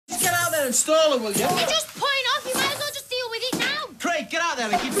there and stall her, will you? You're just putting off. You might as well just deal with it now. Craig, get out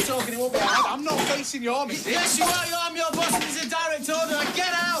there and keep talking. It won't be hard. I'm not facing your missus. Yes, you are. I'm your boss and it's a direct order. Now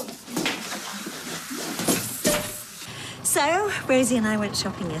get out! So, Rosie and I went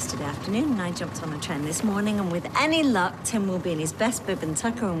shopping yesterday afternoon and I jumped on a train this morning and with any luck, Tim will be in his best bib and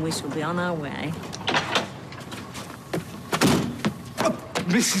tucker and we shall be on our way.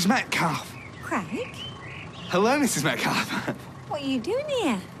 Mrs. Metcalfe. Craig? Hello, Mrs. Metcalfe. What are you doing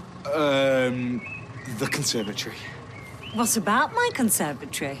here? The conservatory. What about my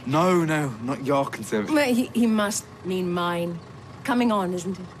conservatory? No, not your conservatory. Well, he must mean mine. Coming on,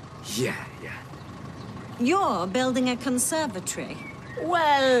 isn't it? Yeah. You're building a conservatory?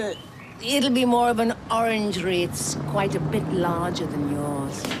 Well, it'll be more of an orangery. It's quite a bit larger than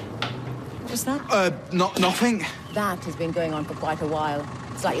yours. What's that? Nothing. That has been going on for quite a while.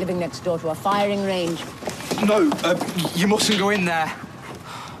 It's like living next door to a firing range. No, you mustn't go in there.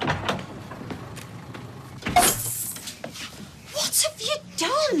 What have you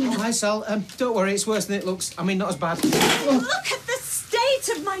done? Hi, Sal. Don't worry, it's worse than it looks. I mean, not as bad. Look at the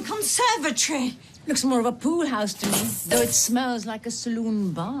state of my conservatory. Looks more of a pool house to me, though it smells like a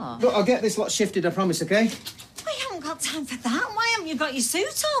saloon bar. Look, I'll get this lot shifted, I promise, OK? I haven't got time for that. Why haven't you got your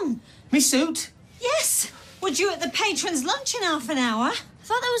suit on? Me suit? Yes. We're due at the patrons' lunch in half an hour. I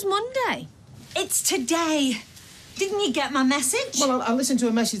thought that was Monday. It's today. Didn't you get my message? Well, I listened to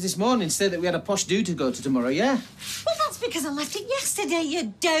a message this morning to say that we had a posh do to go to tomorrow, yeah? Well, that's because I left it yesterday,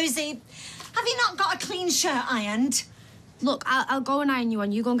 you dozy. Have you not got a clean shirt ironed? Look, I'll go and iron you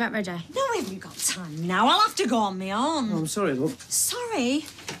one. You go and get ready. No, we haven't got time now. I'll have to go on my own. Oh, I'm sorry, love. Sorry?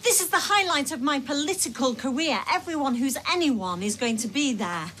 This is the highlight of my political career. Everyone who's anyone is going to be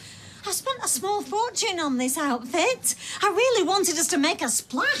there. I've spent a small fortune on this outfit. I really wanted us to make a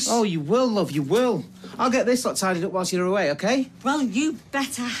splash. Oh, you will, love, you will. I'll get this lot tidied up whilst you're away, OK? Well, you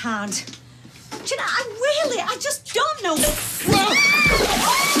better had. Do you know, I just don't know.